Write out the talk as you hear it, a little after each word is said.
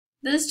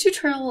This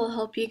tutorial will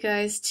help you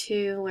guys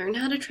to learn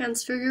how to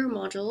transfer your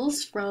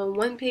modules from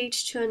one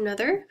page to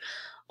another,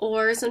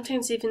 or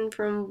sometimes even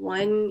from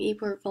one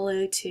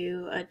ePortfolio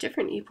to a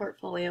different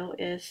ePortfolio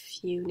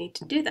if you need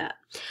to do that.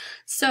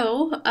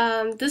 So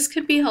this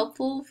could be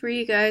helpful for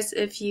you guys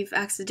if you've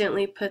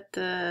accidentally put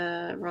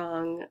the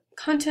wrong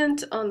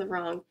content on the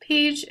wrong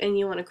page and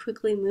you want to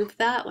quickly move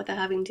that without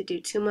having to do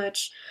too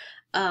much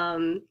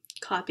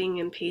copying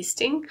and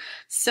pasting.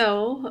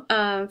 So,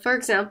 for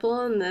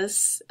example, in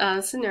this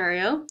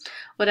scenario,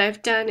 what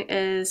I've done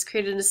is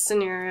created a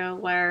scenario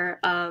where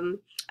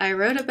I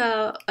wrote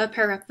about a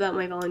paragraph about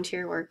my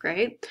volunteer work,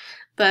 right?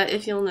 But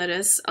if you'll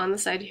notice on the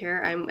side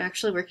here, I'm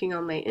actually working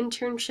on my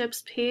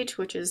internships page,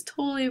 which is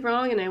totally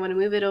wrong, and I want to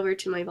move it over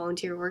to my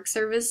volunteer work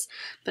service,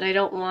 but I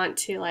don't want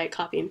to like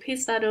copy and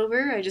paste that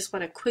over. I just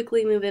want to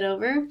quickly move it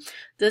over.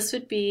 This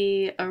would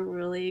be a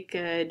really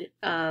good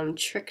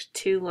trick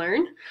to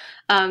learn.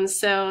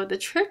 So the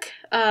trick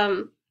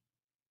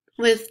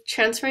with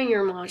transferring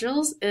your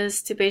modules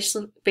is to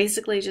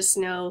basically just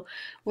know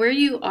where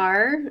you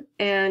are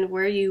and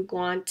where you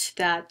want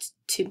that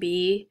to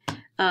be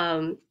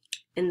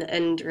in the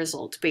end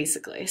result,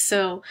 basically.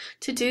 So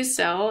to do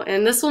so,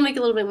 and this will make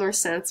a little bit more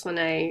sense when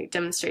I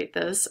demonstrate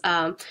this,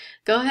 go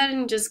ahead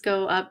and just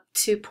go up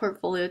to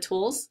Portfolio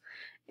Tools,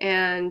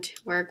 and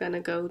we're going to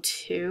go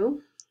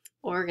to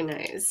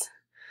Organize.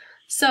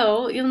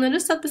 So you'll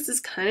notice that this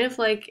is kind of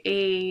like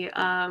a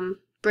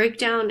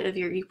breakdown of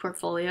your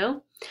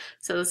ePortfolio.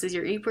 So this is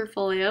your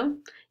ePortfolio.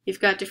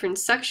 You've got different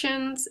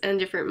sections and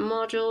different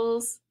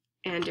modules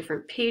and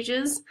different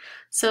pages.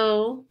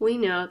 So we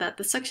know that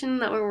the section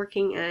that we're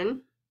working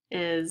in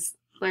is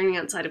learning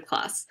outside of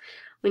class.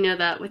 We know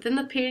that within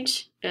the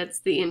page, it's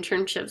the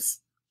internships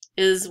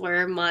is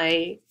where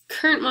my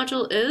current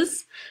module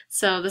is.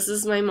 So this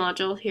is my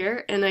module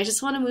here, and I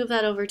just want to move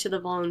that over to the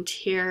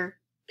volunteer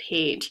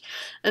page.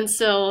 And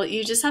so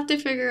you just have to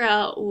figure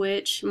out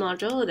which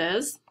module it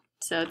is.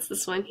 So it's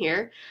this one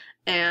here,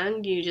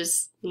 and you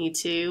just need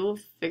to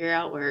figure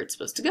out where it's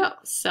supposed to go.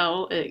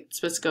 So it's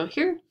supposed to go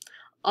here.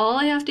 All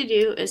I have to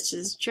do is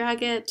just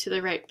drag it to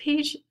the right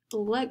page,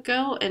 let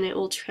go, and it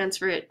will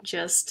transfer it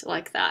just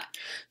like that.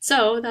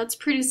 So that's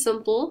pretty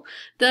simple.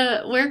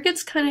 Where it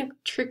gets kind of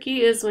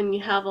tricky is when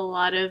you have a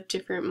lot of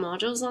different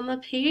modules on the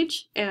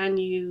page and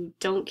you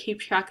don't keep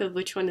track of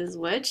which one is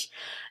which.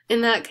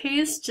 In that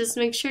case, just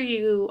make sure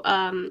you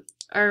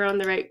are on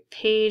the right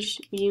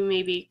page. You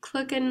maybe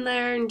click in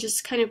there and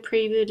just kind of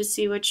preview to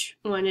see which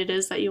one it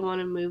is that you want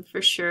to move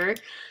for sure.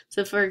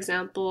 So for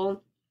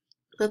example,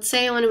 let's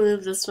say I want to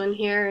move this one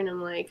here, and I'm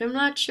like, I'm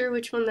not sure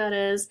which one that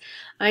is.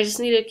 I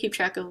just need to keep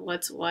track of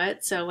what's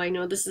what. So I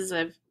know this is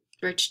a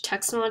rich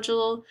text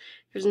module.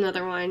 Here's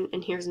another one,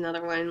 and here's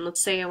another one.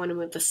 Let's say I want to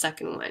move the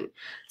second one.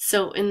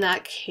 So in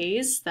that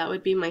case, that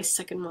would be my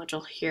second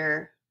module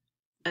here.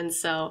 And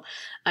so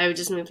I would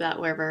just move that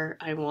wherever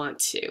I want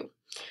to.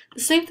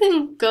 The same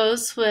thing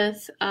goes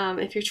with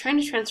if you're trying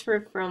to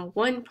transfer from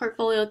one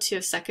portfolio to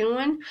a second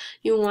one,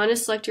 you want to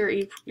select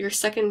your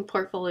second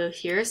portfolio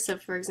here. So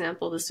for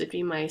example, this would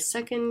be my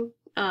second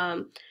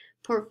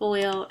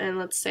portfolio, and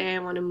let's say I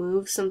want to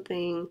move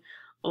something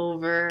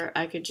over.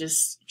 I could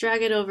just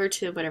drag it over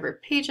to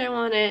whatever page I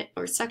want it,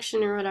 or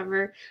section or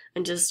whatever,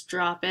 and just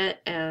drop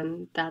it,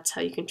 and that's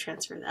how you can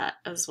transfer that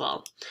as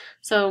well.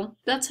 So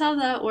that's how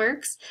that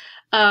works.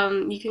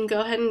 You can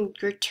go ahead and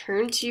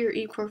return to your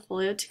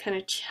ePortfolio to kind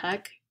of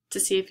check to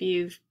see if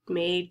you've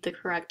made the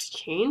correct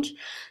change.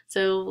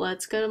 So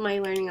let's go to my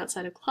learning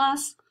outside of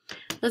class.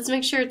 Let's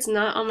make sure it's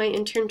not on my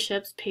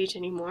internships page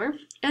anymore,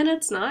 and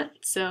it's not,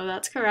 so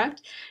that's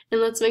correct. And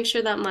let's make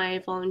sure that my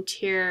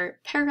volunteer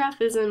paragraph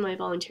is in my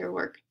volunteer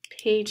work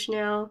page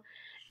now,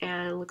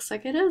 and it looks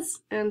like it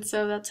is. And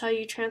so that's how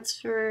you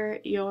transfer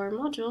your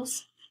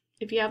modules.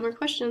 If you have more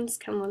questions,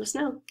 come let us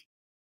know.